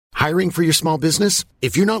Hiring for your small business?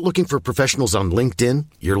 If you're not looking for professionals on LinkedIn,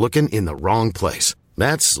 you're looking in the wrong place.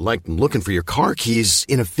 That's like looking for your car keys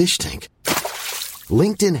in a fish tank.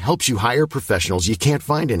 LinkedIn helps you hire professionals you can't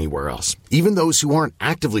find anywhere else, even those who aren't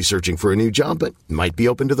actively searching for a new job but might be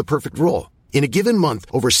open to the perfect role. In a given month,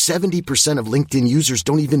 over 70% of LinkedIn users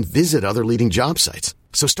don't even visit other leading job sites.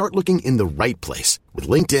 So start looking in the right place. With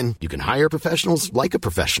LinkedIn, you can hire professionals like a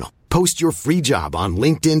professional. Post your free job on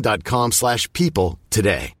linkedin.com/people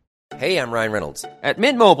today. Hey, I'm Ryan Reynolds. At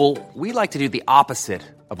Mint Mobile, we like to do the opposite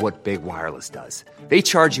of what Big Wireless does. They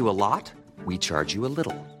charge you a lot. We charge you a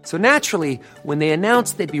little. So naturally, when they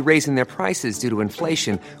announced they'd be raising their prices due to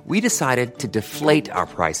inflation, we decided to deflate our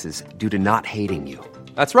prices due to not hating you.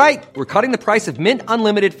 That's right. We're cutting the price of Mint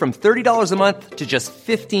Unlimited from $30 a month to just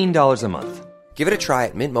 $15 a month. Give it a try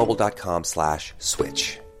at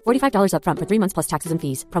mintmobile.com/switch. $45 up front for 3 months plus taxes and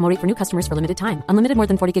fees. Promo rate for new customers for limited time. Unlimited more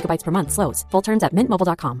than 40 gigabytes per month slows. Full terms at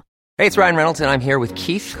mintmobile.com. Hey, it's Ryan Reynolds, and I'm here with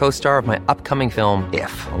Keith, co-star of my upcoming film,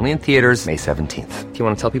 If, only in theaters May 17th. Do you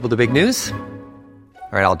want to tell people the big news?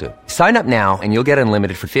 All right, I'll do it. Sign up now and you'll get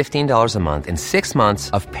unlimited for $15 a month and 6 months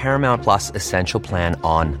of Paramount Plus Essential Plan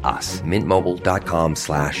on us.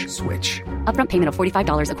 mintmobile.com/switch. Upfront payment of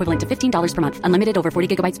 $45 equivalent to $15 per month. Unlimited over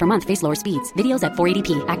 40 gigabytes per month. Face lower speeds. Videos at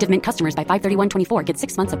 480p. Active Mint customers by 531.24 get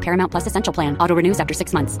 6 months of Paramount Plus Essential Plan. Auto renews after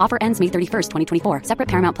 6 months. Offer ends May 31st, 2024. Separate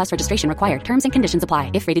Paramount Plus registration required. Terms and conditions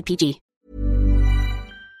apply if rated PG.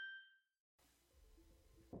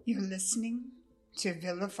 You're listening to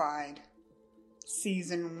Vilified,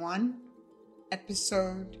 Season 1,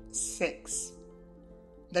 Episode 6,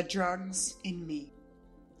 The Drugs in Me.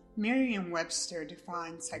 Merriam-Webster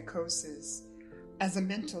defines psychosis as a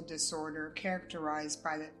mental disorder characterized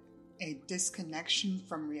by a disconnection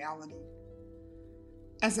from reality.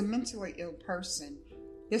 As a mentally ill person,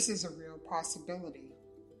 this is a real possibility.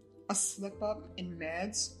 A slip-up in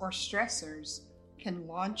meds or stressors can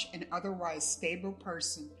launch an otherwise stable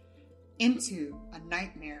person into a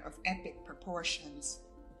nightmare of epic proportions.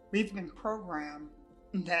 We've been programmed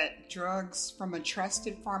that drugs from a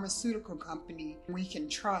trusted pharmaceutical company we can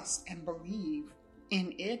trust and believe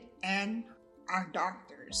in it and our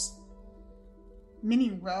doctors.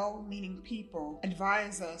 Many well-meaning people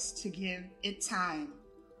advise us to give it time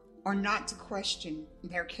or not to question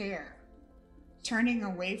their care, turning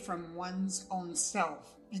away from one's own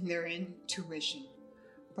self and their intuition.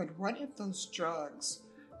 But what if those drugs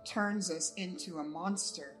turns us into a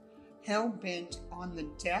monster, hell-bent on the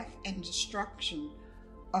death and destruction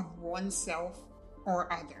of oneself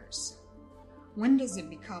or others? When does it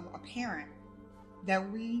become apparent that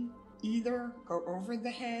we either go over the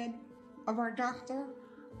head of our doctor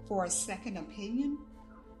for a second opinion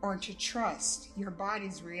or to trust your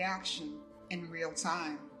body's reaction in real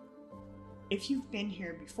time? If you've been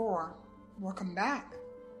here before, welcome back.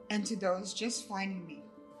 And to those just finding me,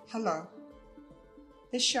 hello.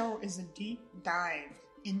 This show is a deep dive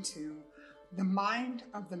into the mind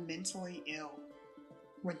of the mentally ill,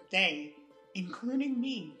 what they, including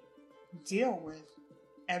me, deal with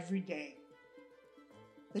every day.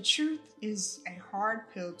 The truth is a hard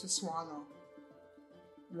pill to swallow.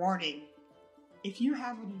 Warning, if you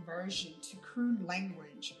have an aversion to crude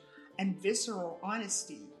language and visceral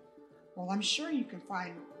honesty, well, I'm sure you can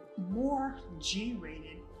find more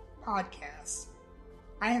G-rated podcasts.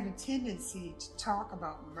 I have a tendency to talk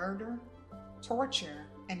about murder, torture,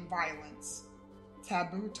 and violence,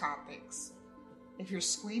 taboo topics. If you're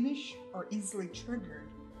squeamish or easily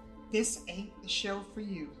triggered, this ain't the show for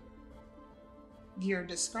you. Viewer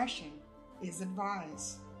discretion is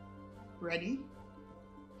advised. Ready?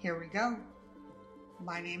 Here we go.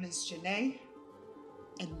 My name is Janae,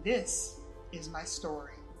 and this is my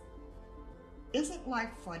story. Isn't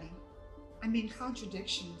life funny? I mean,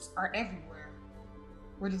 contradictions are everywhere.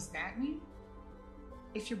 What does that mean?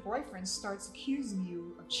 If your boyfriend starts accusing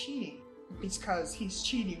you of cheating, it's because he's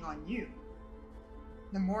cheating on you.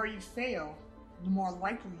 The more you fail, the more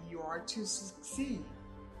likely you are to succeed.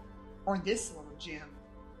 Or this little gem,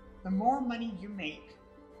 the more money you make,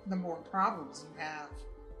 the more problems you have.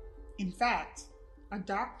 In fact, a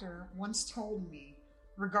doctor once told me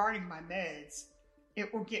regarding my meds,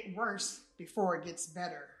 it will get worse before it gets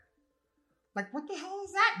better. Like, what the hell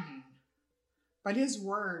does that mean? But his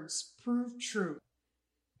words proved true.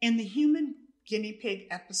 In the human guinea pig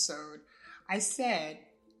episode, I said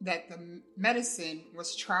that the medicine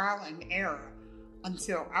was trial and error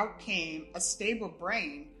until out came a stable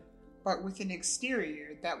brain, but with an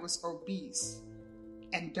exterior that was obese.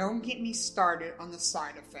 And don't get me started on the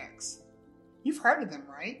side effects. You've heard of them,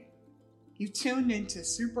 right? You tuned into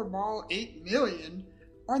Super Bowl 8 Million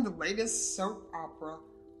or the latest soap opera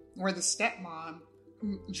where the stepmom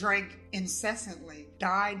drank incessantly,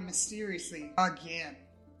 died mysteriously again.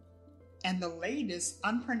 And the latest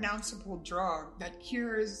unpronounceable drug that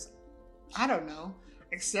cures, I don't know,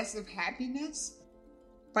 excessive happiness?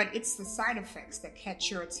 But it's the side effects that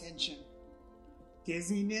catch your attention.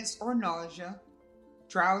 Dizziness or nausea,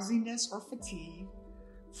 drowsiness or fatigue,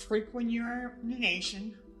 frequent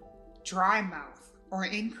urination, dry mouth or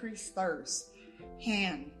increased thirst,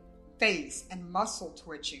 hand, face, and muscle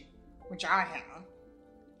twitching, which I have,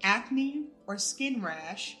 acne or skin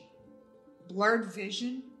rash, blurred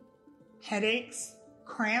vision, headaches,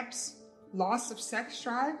 cramps, loss of sex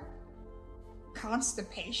drive,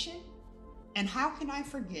 constipation, and how can I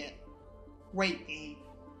forget weight gain?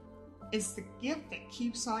 It's the gift that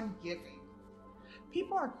keeps on giving.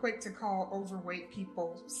 People are quick to call overweight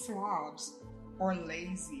people slobs or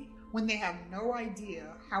lazy when they have no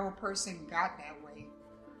idea how a person got that way.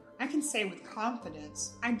 I can say with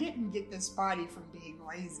confidence, I didn't get this body from being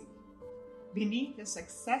lazy. Beneath this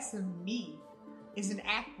excessive me is an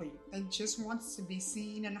athlete that just wants to be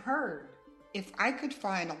seen and heard. If I could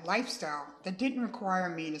find a lifestyle that didn't require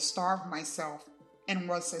me to starve myself and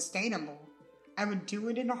was sustainable, I would do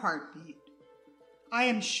it in a heartbeat. I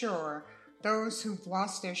am sure those who've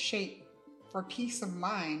lost their shape for peace of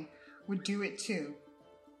mind would do it too.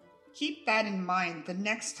 Keep that in mind the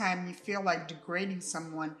next time you feel like degrading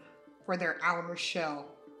someone for their outer shell.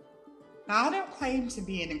 Now, I don't claim to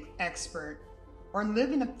be an expert or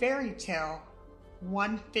live in a fairy tale,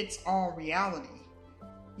 one-fits-all reality.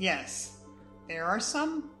 Yes, there are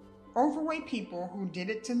some overweight people who did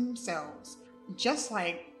it to themselves, just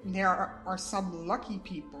like there are some lucky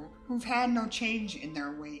people who've had no change in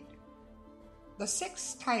their weight. The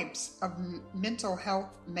 6 types of mental health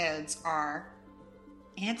meds are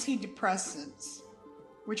antidepressants,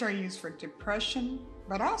 which are used for depression,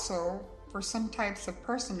 but also for some types of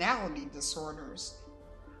personality disorders.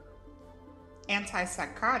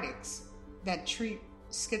 Antipsychotics that treat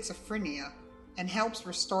schizophrenia and helps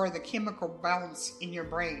restore the chemical balance in your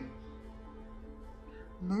brain.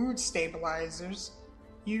 Mood stabilizers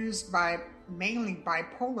used by mainly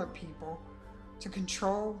bipolar people to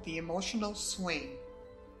control the emotional swing.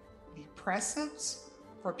 Depressants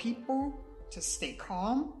for people to stay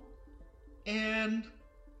calm. And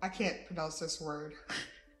I can't pronounce this word.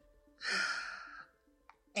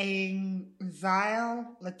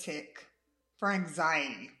 Anxiolytic for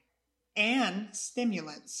anxiety. And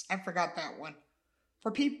stimulants, I forgot that one,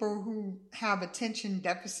 for people who have attention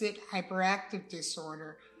deficit hyperactive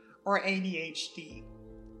disorder or ADHD.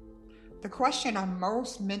 The question on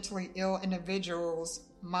most mentally ill individuals'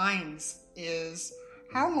 minds is,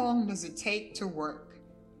 how long does it take to work?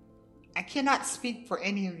 I cannot speak for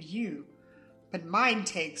any of you, but mine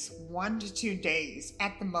takes 1 to 2 days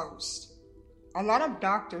at the most. A lot of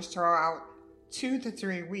doctors throw out 2 to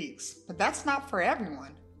 3 weeks, but that's not for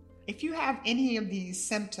everyone. If you have any of these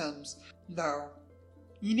symptoms, though,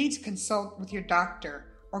 you need to consult with your doctor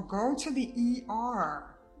or go to the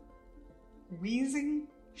ER. Wheezing,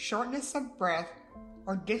 shortness of breath,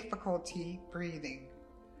 or difficulty breathing,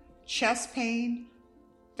 chest pain,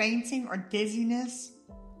 fainting or dizziness,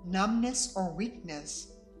 numbness or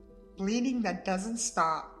weakness, bleeding that doesn't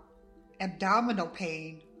stop, abdominal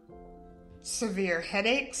pain, severe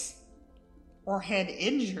headaches or head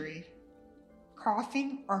injury,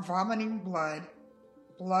 coughing or vomiting blood,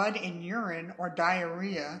 blood in urine or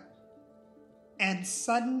diarrhea, and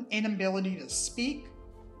sudden inability to speak,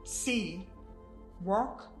 see,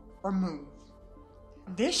 walk, or move.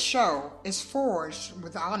 This show is forged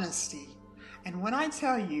with honesty, and when I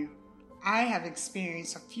tell you I have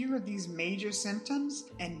experienced a few of these major symptoms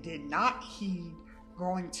and did not heed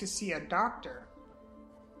going to see a doctor,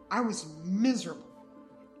 I was miserable.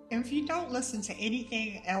 And if you don't listen to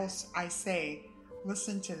anything else I say,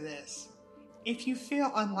 listen to this. If you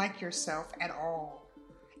feel unlike yourself at all,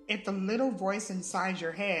 if the little voice inside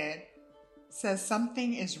your head says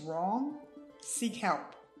something is wrong, seek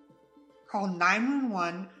help. Call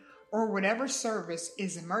 911 or whatever service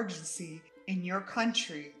is emergency in your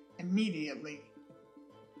country immediately.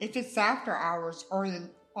 If it's after hours or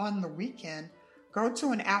on the weekend, go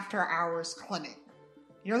to an after hours clinic.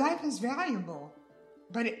 Your life is valuable,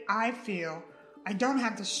 but I feel I don't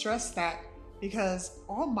have to stress that because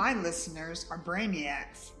all my listeners are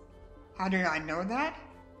brainiacs. How did I know that?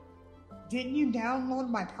 Didn't you download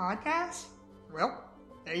my podcast? Well,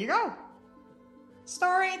 there you go.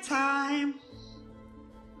 Story time.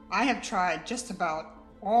 I have tried just about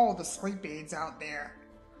all the sleep aids out there.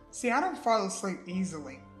 See, I don't fall asleep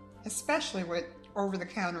easily, especially with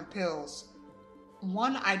over-the-counter pills.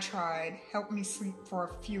 One I tried helped me sleep for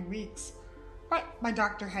a few weeks, But my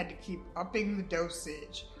doctor had to keep upping the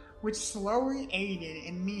dosage, which slowly aided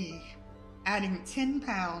in me adding 10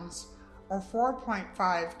 pounds or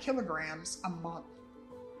 4.5 kilograms a month.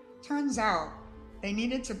 Turns out they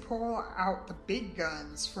needed to pull out the big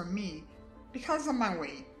guns for me because of my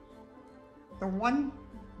weight. The one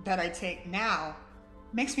that I take now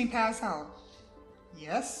makes me pass out.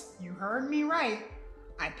 Yes, you heard me right.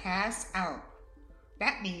 I pass out.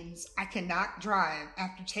 That means I cannot drive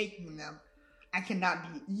after taking them. I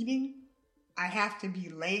cannot be eating. I have to be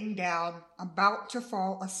laying down, about to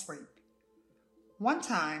fall asleep. One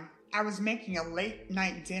time, I was making a late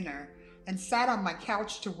night dinner and sat on my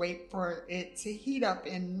couch to wait for it to heat up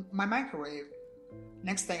in my microwave.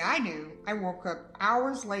 Next thing I knew, I woke up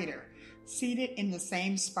hours later, seated in the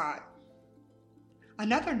same spot.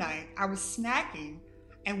 Another night, I was snacking,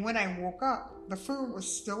 and when I woke up, the food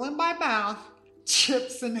was still in my mouth,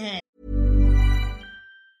 chips in hand.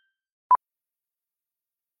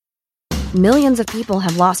 Millions of people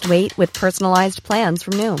have lost weight with personalized plans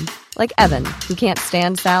from Noom. Like Evan, who can't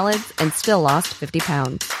stand salads and still lost 50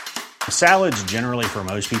 pounds. Salads generally for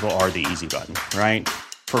most people are the easy button, right?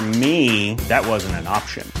 For me, that wasn't an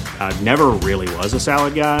option. I never really was a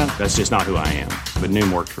salad guy. That's just not who I am. But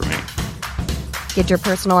Noom worked for me. Get your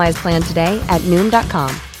personalized plan today at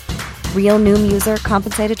Noom.com. Real Noom user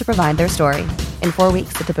compensated to provide their story. In 4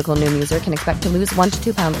 weeks, the typical Noom user can expect to lose 1 to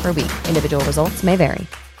 2 pounds per week. Individual results may vary.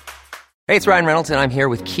 Hey, it's Ryan Reynolds, and I'm here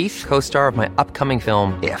with Keith, co-star of my upcoming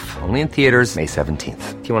film, If, only in theaters May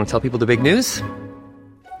 17th. Do you want to tell people the big news?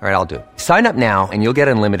 All right, I'll do it. Sign up now and you'll get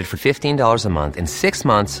unlimited for $15 a month and 6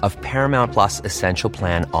 months of Paramount Plus Essential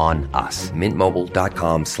Plan on us.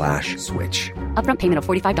 MintMobile.com/switch. Upfront payment of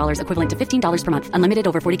 $45 equivalent to $15 per month. Unlimited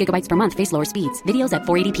over 40 gigabytes per month. Face lower speeds. Videos at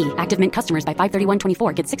 480p. Active Mint customers by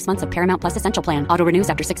 531.24 get 6 months of Paramount Plus Essential Plan. Auto renews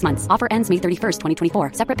after 6 months. Offer ends May 31st,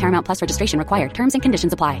 2024. Separate Paramount Plus registration required. Terms and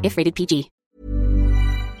conditions apply if rated PG.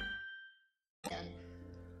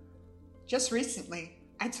 Just recently,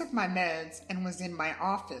 I took my meds and was in my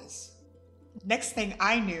office. Next thing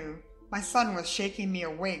I knew, my son was shaking me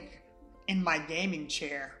awake in my gaming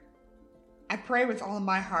chair. I pray with all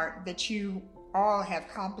my heart that you all have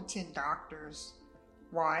competent doctors.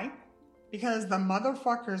 Why? Because the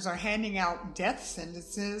motherfuckers are handing out death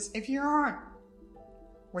sentences if you aren't.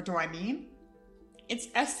 What do I mean? It's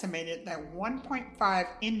estimated that 1.5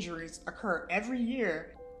 injuries occur every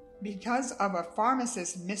year because of a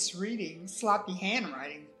pharmacist misreading sloppy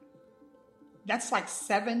handwriting. That's like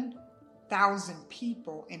 7,000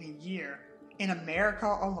 people in a year in America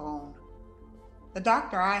alone. The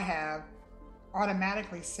doctor I have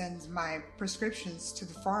automatically sends my prescriptions to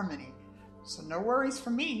the pharmacy, so no worries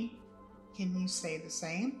for me. Can you say the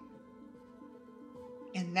same?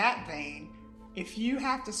 In that vein, if you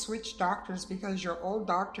have to switch doctors because your old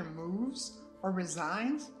doctor moves or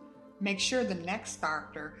resigns, make sure the next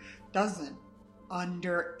doctor doesn't,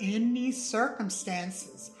 under any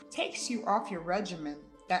circumstances, takes you off your regimen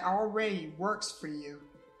that already works for you.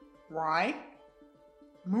 Why?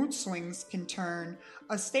 Mood swings can turn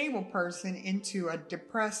a stable person into a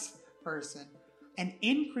depressed person and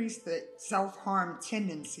increase the self-harm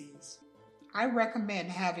tendencies. I recommend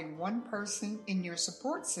having one person in your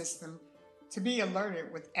support system to be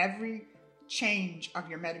alerted with every change of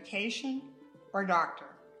your medication or doctor.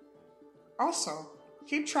 Also,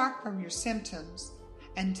 keep track of your symptoms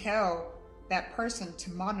and tell that person to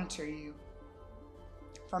monitor you.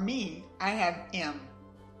 For me, I have M,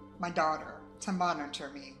 my daughter, to monitor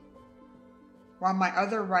me, while my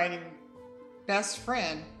other writing best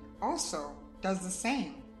friend also does the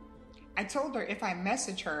same. I told her if I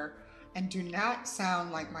message her and do not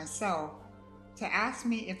sound like myself, to ask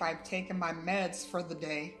me if I've taken my meds for the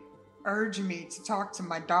day, urge me to talk to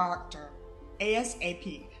my doctor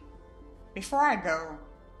ASAP. Before I go,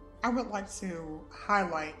 I would like to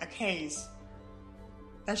highlight a case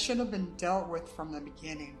that should have been dealt with from the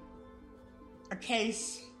beginning. A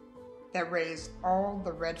case that raised all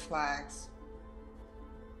the red flags.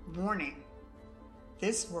 Warning,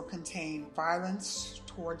 this will contain violence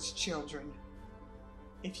towards children.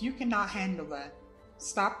 If you cannot handle that,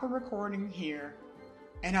 stop the recording here,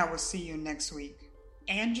 and I will see you next week.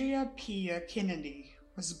 Andrea Pia Kennedy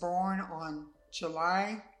was born on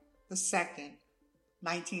July the 2nd,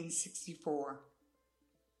 1964.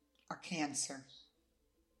 A cancer.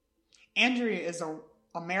 Andrea is an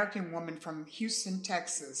American woman from Houston,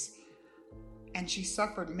 Texas, and she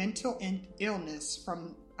suffered mental illness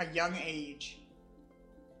from a young age.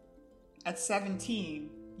 At 17,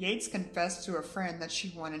 Yates confessed to a friend that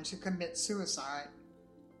she wanted to commit suicide.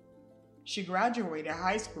 She graduated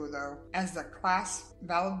high school, though, as the class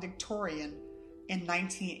valedictorian in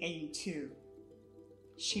 1982.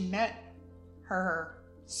 She met her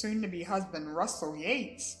soon-to-be husband, Russell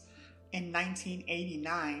Yates, in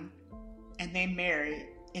 1989, and they married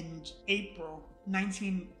in April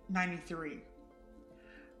 1993.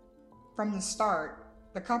 From the start,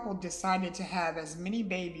 the couple decided to have as many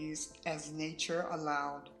babies as nature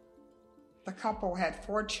allowed. The couple had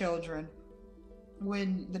 4 children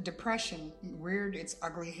when the Depression reared its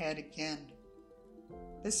ugly head again.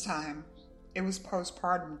 This time, it was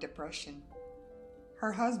postpartum depression.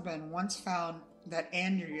 Her husband once found that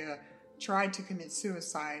Andrea tried to commit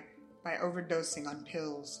suicide by overdosing on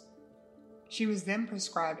pills. She was then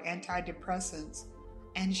prescribed antidepressants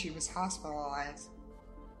and she was hospitalized.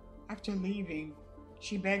 After leaving,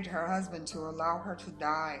 she begged her husband to allow her to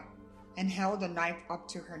die and held a knife up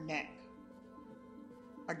to her neck.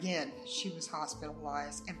 Again, she was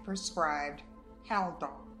hospitalized and prescribed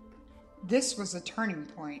Haldol. This was a turning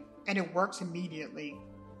point, and it worked immediately.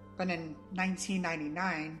 But in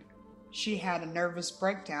 1999, she had a nervous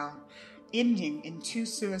breakdown, ending in 2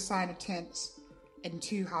 suicide attempts and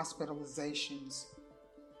 2 hospitalizations.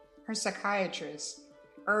 Her psychiatrist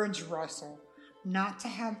urged Russell not to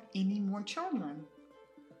have any more children,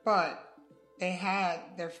 but they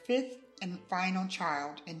had their 5th and final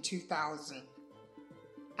child in 2000.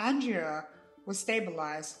 Andrea was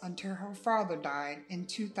stabilized until her father died in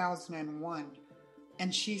 2001,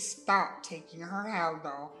 and she stopped taking her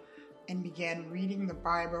Haldol and began reading the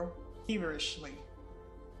Bible feverishly.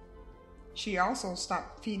 She also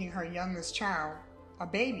stopped feeding her youngest child, a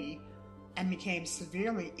baby, and became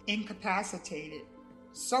severely incapacitated,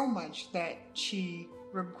 so much that she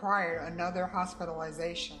required another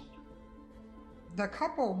hospitalization. The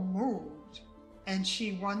couple moved, and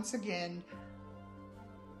she once again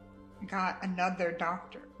got another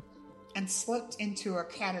doctor and slipped into a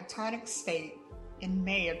catatonic state in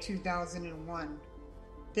May of 2001.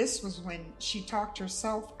 This was when she talked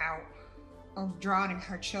herself out of drowning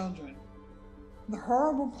her children. The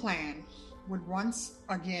horrible plan would once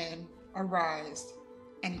again arise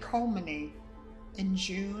and culminate in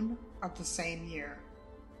June of the same year.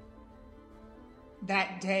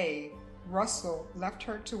 That day, Russell left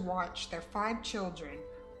her to watch their 5 children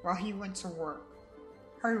while he went to work.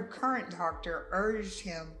 Her current doctor urged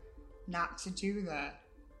him not to do that.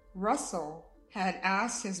 Russell had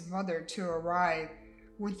asked his mother to arrive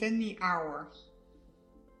within the hour,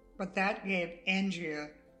 but that gave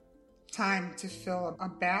Andrea time to fill a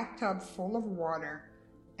bathtub full of water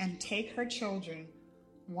and take her children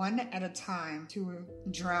one at a time to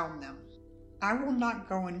drown them. I will not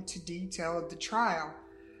go into detail of the trial,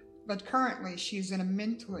 but currently she is in a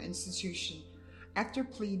mental institution after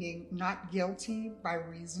pleading not guilty by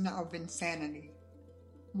reason of insanity.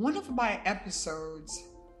 One of my episodes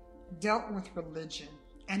dealt with religion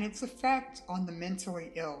and its effect on the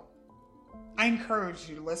mentally ill. I encourage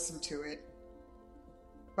you to listen to it.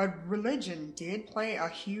 But religion did play a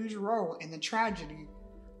huge role in the tragedy,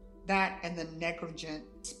 that and the negligent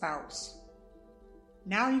spouse.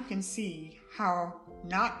 Now you can see how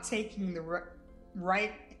not taking the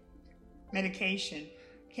right medication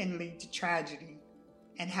can lead to tragedy,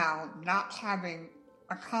 and how not having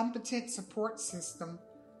a competent support system,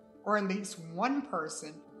 or at least one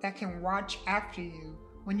person that can watch after you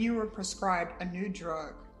when you are prescribed a new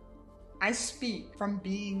drug. I speak from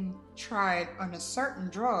being tried on a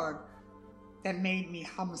certain drug that made me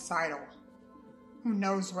homicidal. Who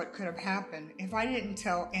knows what could have happened if I didn't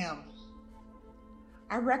tell M.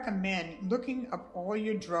 I recommend looking up all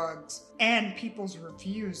your drugs and people's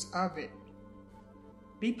reviews of it.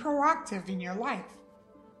 Be proactive in your life,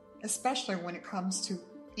 especially when it comes to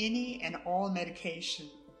any and all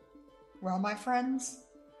medication. Well, my friends,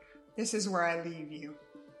 this is where I leave you.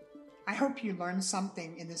 I hope you learned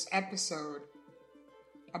something in this episode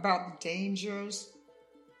about the dangers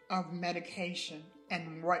of medication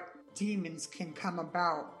and what demons can come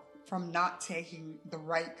about from not taking the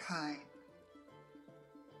right kind.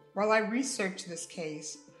 While I researched this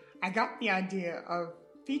case, I got the idea of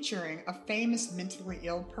featuring a famous mentally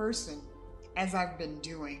ill person, as I've been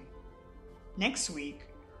doing. Next week,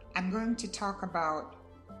 I'm going to talk about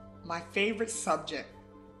my favorite subject,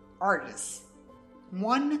 artists.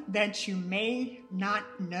 One that you may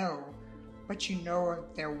not know, but you know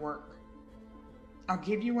of their work. I'll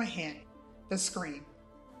give you a hint, the Scream.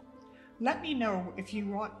 Let me know if you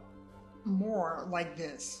want more like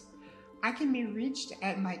this. I can be reached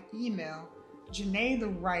at my email,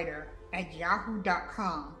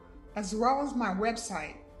 janaethewriter@yahoo.com, as well as my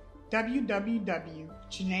website,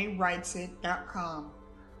 www.janaewriteit.com.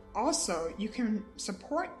 Also, you can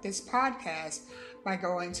support this podcast by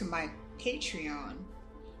going to my Patreon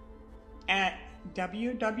at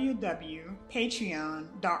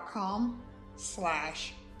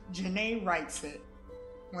www.patreon.com/Janae Writes It.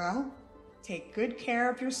 Well, take good care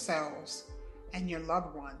of yourselves and your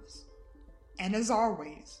loved ones. And as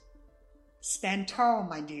always, stand tall,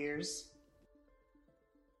 my dears.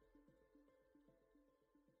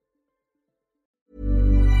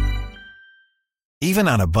 Even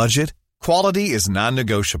on a budget, quality is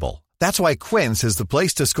non-negotiable. That's why Quince is the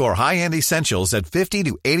place to score high-end essentials at 50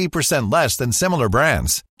 to 80% less than similar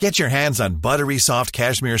brands. Get your hands on buttery soft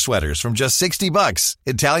cashmere sweaters from just $60,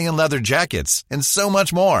 Italian leather jackets, and so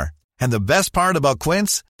much more. And the best part about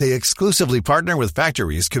Quince, they exclusively partner with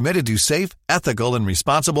factories committed to safe, ethical, and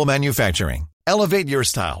responsible manufacturing. Elevate your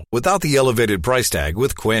style without the elevated price tag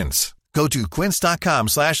with Quince. Go to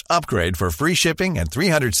quince.com/upgrade for free shipping and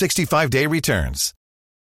 365-day returns.